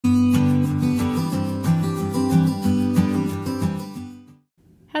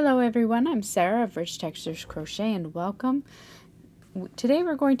Hello everyone, I'm Sarah of Rich Textures Crochet and welcome. Today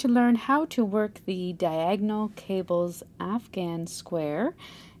we're going to learn how to work the Diagonal Cables Afghan Square,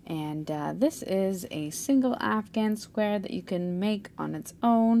 and this is a single Afghan square that you can make on its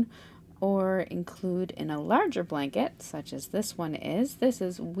own or include in a larger blanket such as this one is. This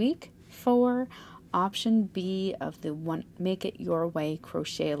is week 4, option B of the Make It Your Way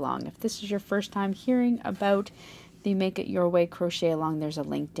Crochet Along. If this is your first time hearing about the Make It Your Way Crochet Along, there's a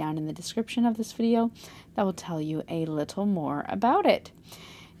link down in the description of this video that will tell you a little more about it.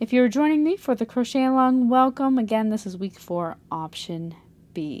 If you're joining me for the Crochet Along, welcome. Again, this is week 4, option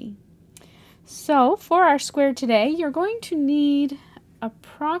B. So for our square today, you're going to need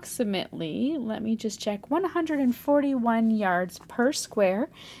approximately, let me just check, 141 yards per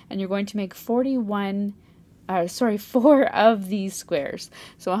square, and you're going to make 4 of these squares.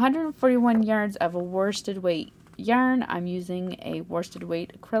 So 141 yards of a worsted weight yarn. I'm using a worsted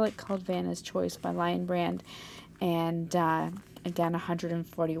weight acrylic called Vanna's Choice by Lion Brand, and again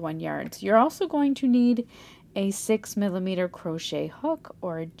 141 yards. You're also going to need a 6mm crochet hook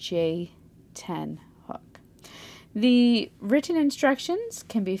or a J10 hook. The written instructions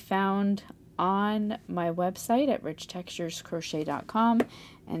can be found on my website at richtexturescrochet.com,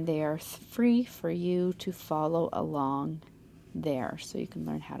 and they are free for you to follow along there, so you can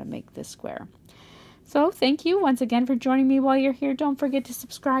learn how to make this square. So thank you once again for joining me while you're here. Don't forget to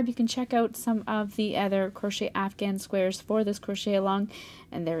subscribe. You can check out some of the other crochet Afghan squares for this crochet along,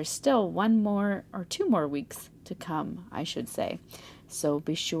 and there is still 1 more or 2 more weeks to come, I should say. So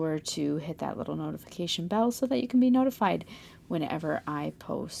be sure to hit that little notification bell so that you can be notified whenever I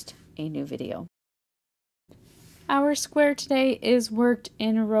post a new video. Our square today is worked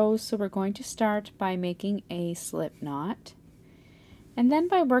in rows, so we're going to start by making a slip knot, and then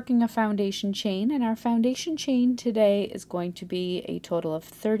by working a foundation chain, and our foundation chain today is going to be a total of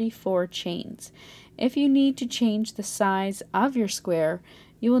 34 chains. If you need to change the size of your square,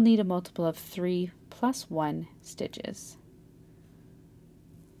 you will need a multiple of 3 plus 1 stitches.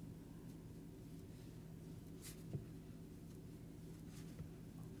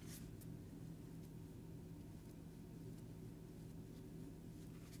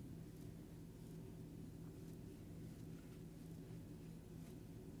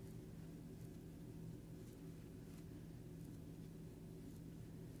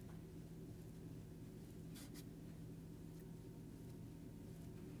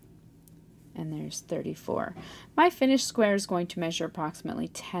 And there's 34. My finished square is going to measure approximately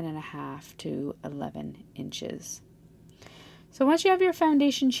 10.5 to 11 inches. So once you have your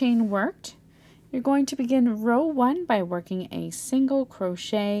foundation chain worked, you're going to begin row 1 by working a single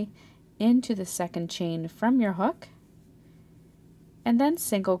crochet into the second chain from your hook, and then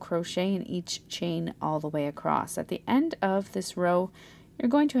single crochet in each chain all the way across. At the end of this row, you're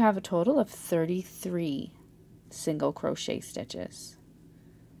going to have a total of 33 single crochet stitches.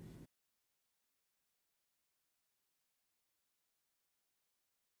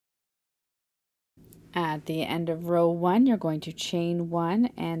 At the end of row 1, you're going to chain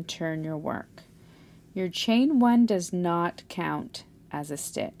 1 and turn your work. Your chain 1 does not count as a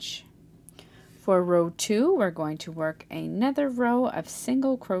stitch. For row 2, we're going to work another row of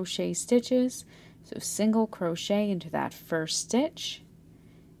single crochet stitches. So single crochet into that first stitch,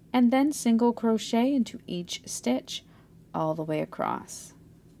 and then single crochet into each stitch all the way across.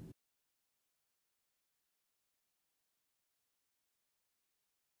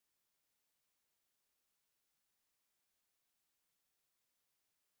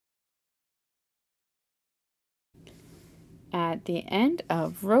 At the end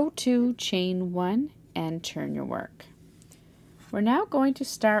of row 2, chain 1 and turn your work. We're now going to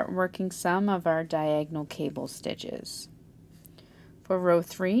start working some of our diagonal cable stitches. For row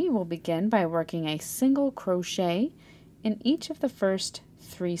 3, we'll begin by working a single crochet in each of the first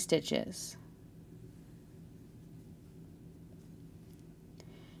 3 stitches.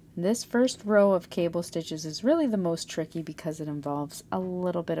 This first row of cable stitches is really the most tricky because it involves a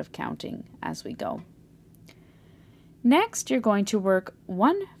little bit of counting as we go. Next, you're going to work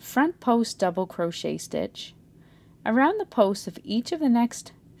 1 front post double crochet stitch around the posts of each of the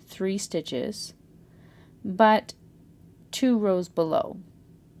next 3 stitches, but 2 rows below.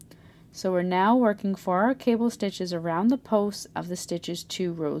 So we're now working for our cable stitches around the posts of the stitches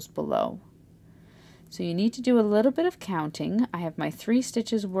 2 rows below. So you need to do a little bit of counting. I have my 3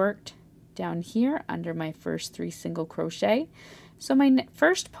 stitches worked down here under my first 3 single crochet. So my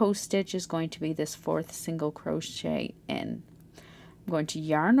first post stitch is going to be this 4th single crochet in. I'm going to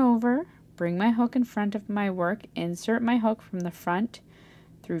yarn over, bring my hook in front of my work, insert my hook from the front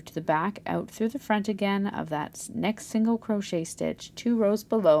through to the back, out through the front again of that next single crochet stitch, 2 rows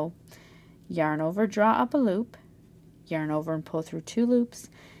below, yarn over, draw up a loop, yarn over and pull through 2 loops,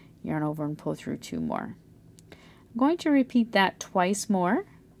 yarn over and pull through 2 more. I'm going to repeat that twice more,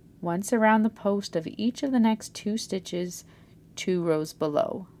 once around the post of each of the next 2 stitches, 2 rows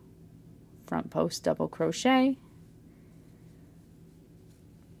below. Front post double crochet,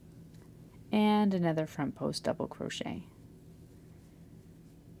 and another front post double crochet.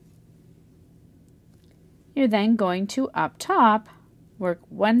 You're then going to, up top, work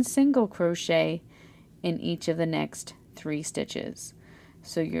 1 single crochet in each of the next 3 stitches.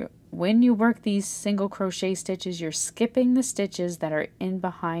 So when you work these single crochet stitches, you're skipping the stitches that are in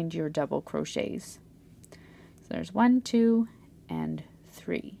behind your double crochets. So there's 1, 2, and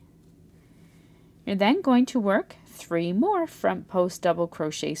 3. You're then going to work 3 more front post double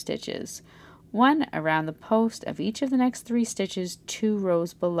crochet stitches, 1 around the post of each of the next 3 stitches, 2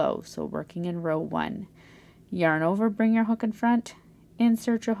 rows below, so working in row 1. Yarn over, bring your hook in front,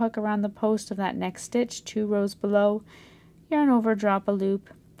 insert your hook around the post of that next stitch, 2 rows below, yarn over, drop a loop,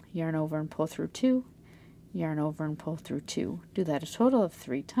 yarn over and pull through 2, yarn over and pull through 2. Do that a total of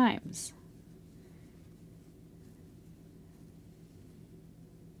 3 times.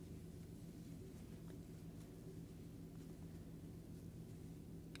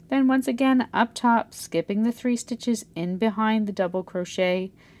 Then once again, up top, skipping the 3 stitches in behind the double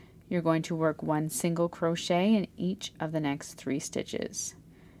crochet, you're going to work 1 single crochet in each of the next 3 stitches.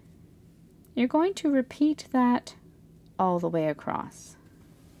 You're going to repeat that all the way across.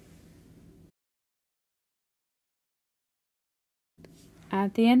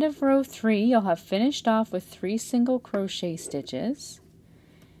 At the end of row 3, you'll have finished off with 3 single crochet stitches.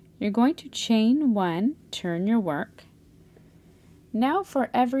 You're going to chain 1, turn your work. Now for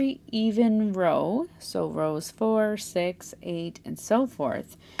every even row, so rows 4, 6, 8, and so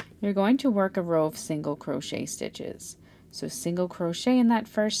forth, you're going to work a row of single crochet stitches. So single crochet in that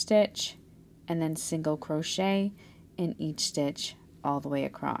first stitch, and then single crochet in each stitch all the way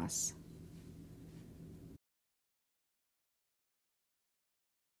across.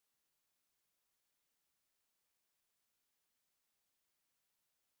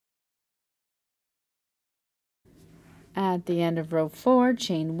 At the end of row 4,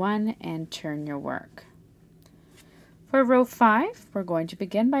 chain 1 and turn your work. For row 5, we're going to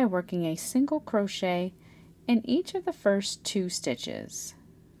begin by working a single crochet in each of the first 2 stitches.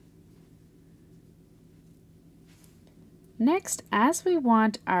 Next, as we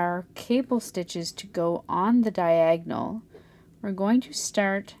want our cable stitches to go on the diagonal, we're going to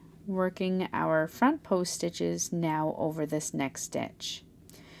start working our front post stitches now over this next stitch.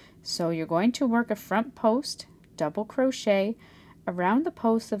 So you're going to work a front post double crochet around the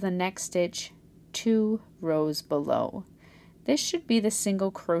post of the next stitch 2 rows below. This should be the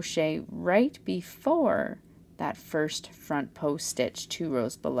single crochet right before that first front post stitch 2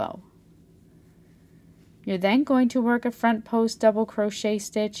 rows below. You're then going to work a front post double crochet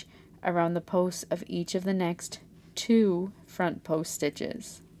stitch around the posts of each of the next 2 front post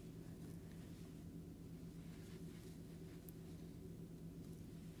stitches.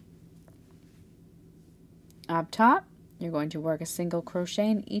 Up top, you're going to work a single crochet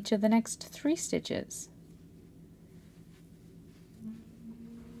in each of the next 3 stitches.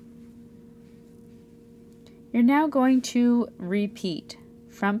 You're now going to repeat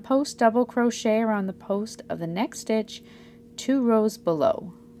front post double crochet around the post of the next stitch 2 rows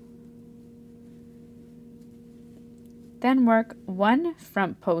below. Then work 1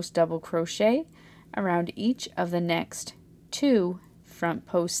 front post double crochet around each of the next 2 front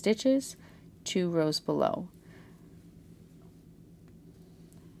post stitches 2 rows below.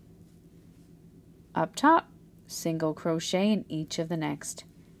 Up top, single crochet in each of the next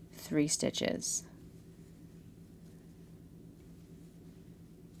 3 stitches.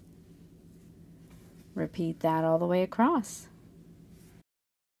 Repeat that all the way across.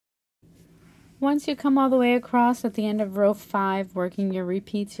 Once you come all the way across at the end of row 5, working your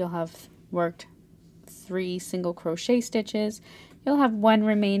repeats, you'll have worked 3 single crochet stitches. You'll have 1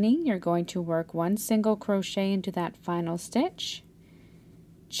 remaining. You're going to work 1 single crochet into that final stitch,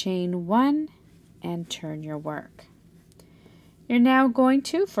 chain 1, and turn your work. You're now going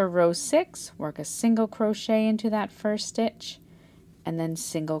to, for row 6, work a single crochet into that first stitch, and then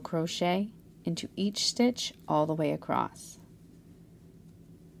single crochet into each stitch all the way across.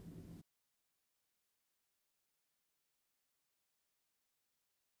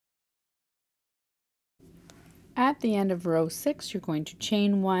 At the end of row 6, you're going to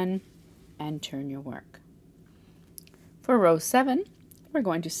chain 1 and turn your work. For row 7, we're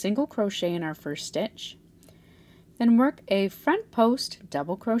going to single crochet in our first stitch, Then work a front post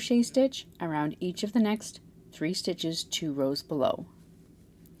double crochet stitch around each of the next 3 stitches 2 rows below.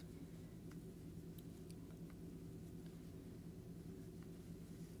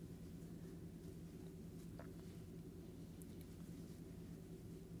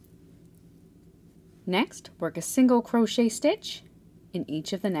 Next, work a single crochet stitch in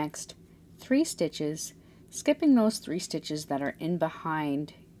each of the next 3 stitches, skipping those 3 stitches that are in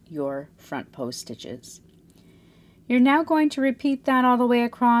behind your front post stitches. You're now going to repeat that all the way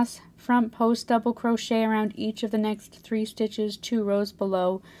across, front post double crochet around each of the next 3 stitches 2 rows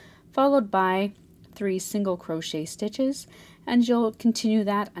below, followed by 3 single crochet stitches, and you'll continue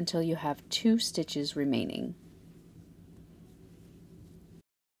that until you have 2 stitches remaining.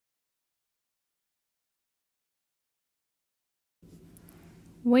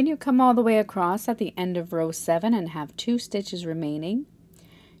 When you come all the way across at the end of row 7 and have 2 stitches remaining,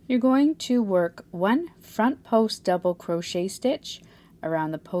 you're going to work 1 front post double crochet stitch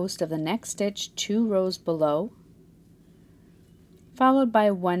around the post of the next stitch 2 rows below, followed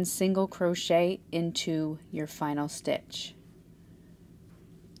by 1 single crochet into your final stitch.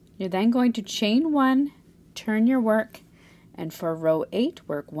 You're then going to chain 1, turn your work, and for row 8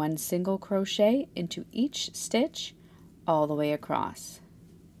 work 1 single crochet into each stitch all the way across.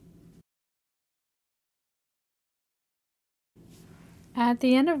 At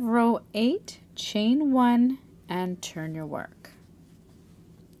the end of row 8, chain 1 and turn your work.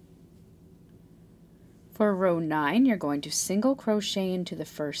 For row 9, you're going to single crochet into the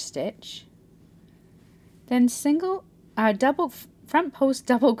first stitch, then front post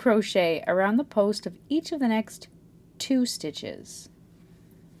double crochet around the post of each of the next 2 stitches.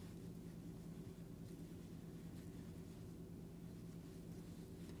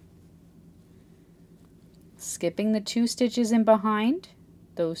 Skipping the 2 stitches in behind,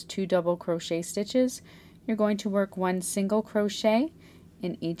 those 2 double crochet stitches, you're going to work 1 single crochet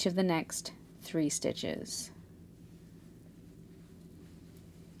in each of the next 3 stitches.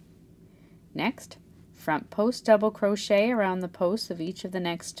 Next, front post double crochet around the post of each of the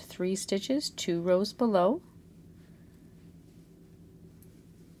next 3 stitches 2 rows below.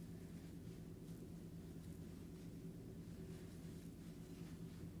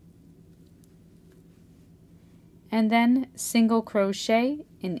 And then single crochet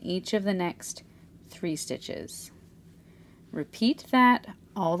in each of the next 3 stitches. Repeat that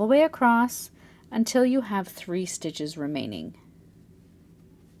all the way across until you have 3 stitches remaining.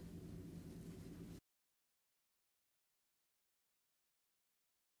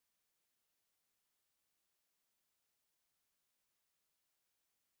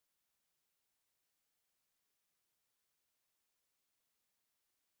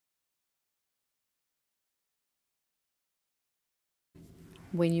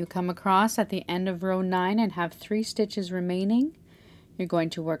 When you come across at the end of row 9 and have 3 stitches remaining, you're going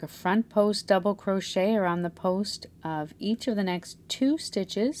to work a front post double crochet around the post of each of the next 2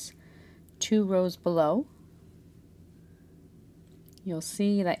 stitches 2 rows below. You'll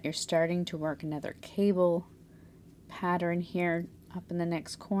see that you're starting to work another cable pattern here up in the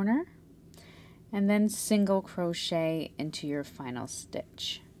next corner, and then single crochet into your final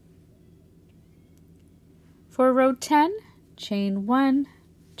stitch. For row 10, chain 1,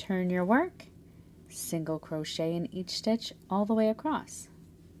 turn your work, single crochet in each stitch all the way across.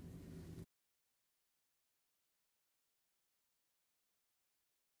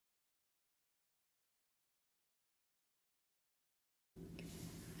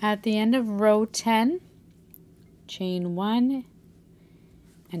 At the end of row 10, chain 1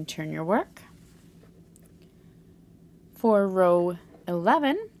 and turn your work. For row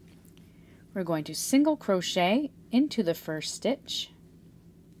 11, we're going to single crochet into the first stitch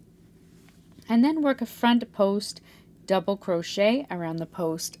and then work a front post double crochet around the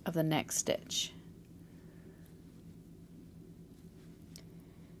post of the next stitch.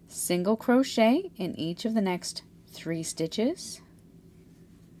 Single crochet in each of the next 3 stitches.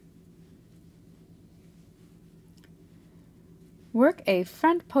 Work a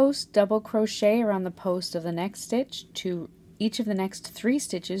front post double crochet around the post of the next stitch to each of the next 3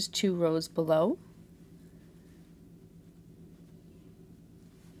 stitches 2 rows below.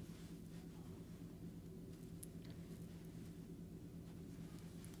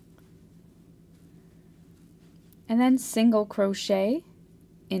 And then single crochet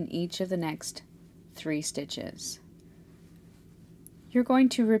in each of the next 3 stitches. You're going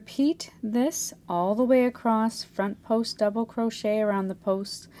to repeat this all the way across, front post double crochet around the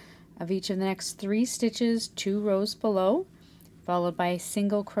posts of each of the next 3 stitches 2 rows below, followed by a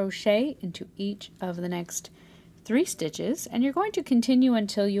single crochet into each of the next 3 stitches, and you're going to continue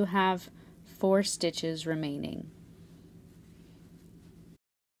until you have 4 stitches remaining.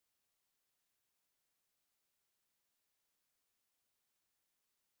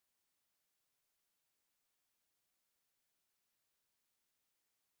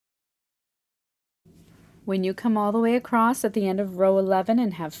 When you come all the way across at the end of row 11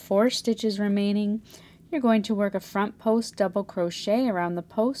 and have 4 stitches remaining, you're going to work a front post double crochet around the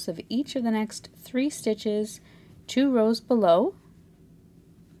posts of each of the next 3 stitches 2 rows below.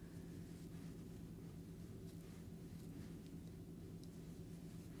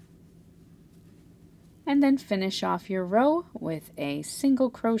 And then finish off your row with a single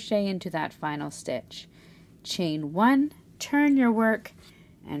crochet into that final stitch. Chain 1, turn your work,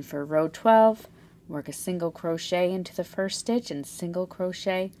 and for row 12, work a single crochet into the first stitch and single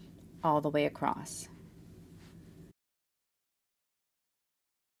crochet all the way across.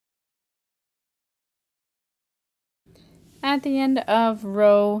 At the end of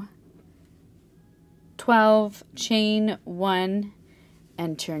row 12, chain 1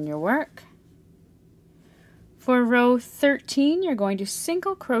 and turn your work. For row 13, you're going to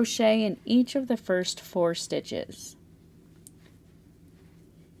single crochet in each of the first 4 stitches.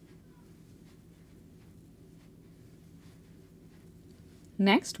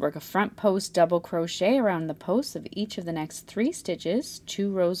 Next, work a front post double crochet around the posts of each of the next 3 stitches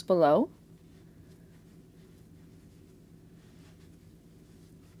 2 rows below.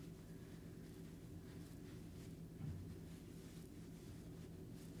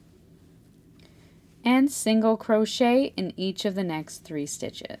 And single crochet in each of the next 3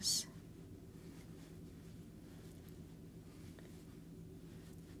 stitches.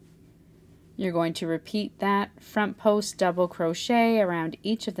 You're going to repeat that front post double crochet around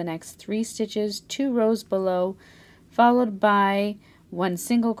each of the next 3 stitches 2 rows below, followed by 1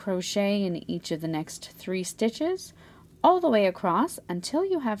 single crochet in each of the next 3 stitches all the way across until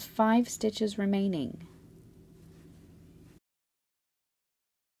you have 5 stitches remaining.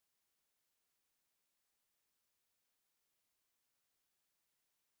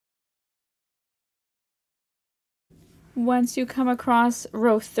 Once you come across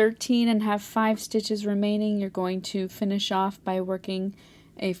row 13 and have 5 stitches remaining, you're going to finish off by working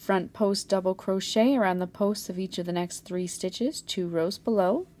a front post double crochet around the posts of each of the next 3 stitches 2 rows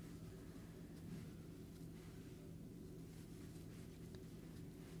below.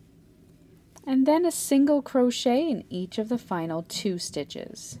 And then a single crochet in each of the final 2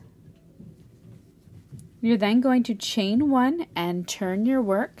 stitches. You're then going to chain 1 and turn your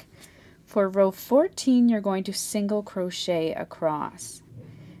work. For row 14, you're going to single crochet across.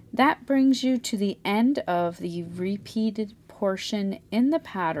 That brings you to the end of the repeated portion in the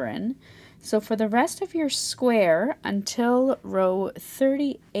pattern. So for the rest of your square until row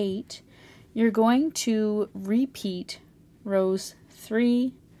 38, you're going to repeat rows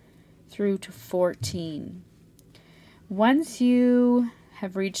 3 through to 14. Once you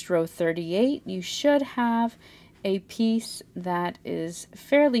have reached row 38, you should have a piece that is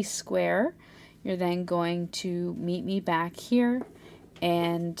fairly square. You're then going to meet me back here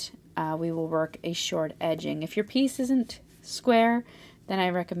and we will work a short edging. If your piece isn't square, then I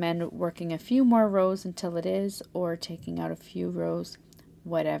recommend working a few more rows until it is, or taking out a few rows,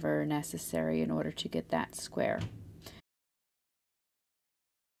 whatever necessary in order to get that square.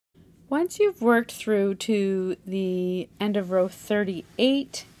 Once you've worked through to the end of row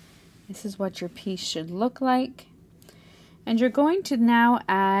 38, this is what your piece should look like. And you're going to now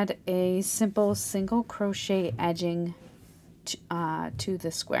add a simple single crochet edging to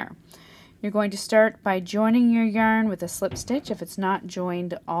the square. You're going to start by joining your yarn with a slip stitch if it's not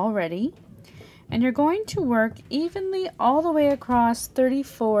joined already. And you're going to work evenly all the way across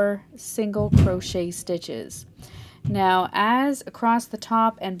 34 single crochet stitches. Now, as across the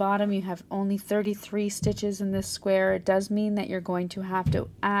top and bottom you have only 33 stitches in this square, it does mean that you're going to have to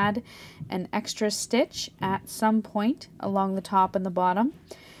add an extra stitch at some point along the top and the bottom.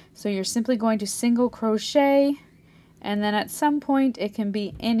 So you're simply going to single crochet, and then at some point, it can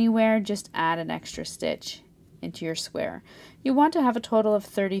be anywhere, just add an extra stitch into your square. You want to have a total of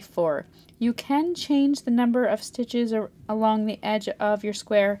 34. You can change the number of stitches along the edge of your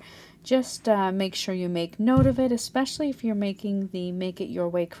square. Just make sure you make note of it, especially if you're making the Make It Your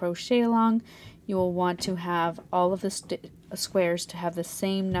Way crochet along. You will want to have all of the squares to have the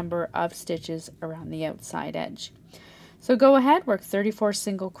same number of stitches around the outside edge. So go ahead, work 34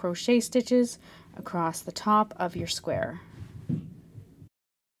 single crochet stitches across the top of your square.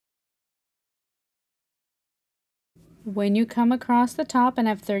 When you come across the top and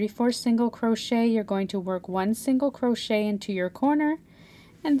have 34 single crochet, you're going to work 1 single crochet into your corner,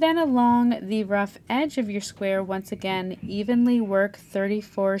 and then along the rough edge of your square, once again, evenly work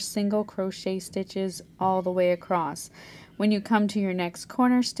 34 single crochet stitches all the way across. When you come to your next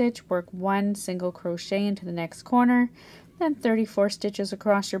corner stitch, work 1 single crochet into the next corner, then 34 stitches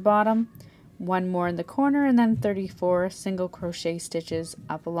across your bottom, one more in the corner, and then 34 single crochet stitches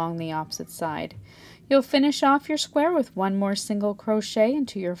up along the opposite side. You'll finish off your square with one more single crochet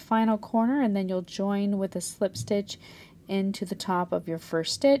into your final corner, and then you'll join with a slip stitch into the top of your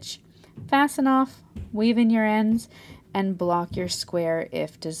first stitch. Fasten off, weave in your ends, and block your square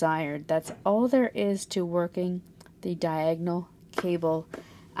if desired. That's all there is to working the diagonal cable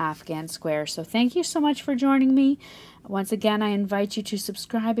Afghan square. So thank you so much for joining me. Once again, I invite you to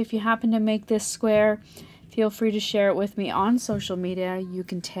subscribe if you happen to make this square. Feel free to share it with me on social media. You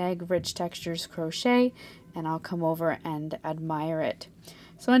can tag Rich Textures Crochet and I'll come over and admire it.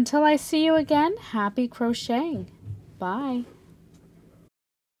 So until I see you again, happy crocheting. Bye.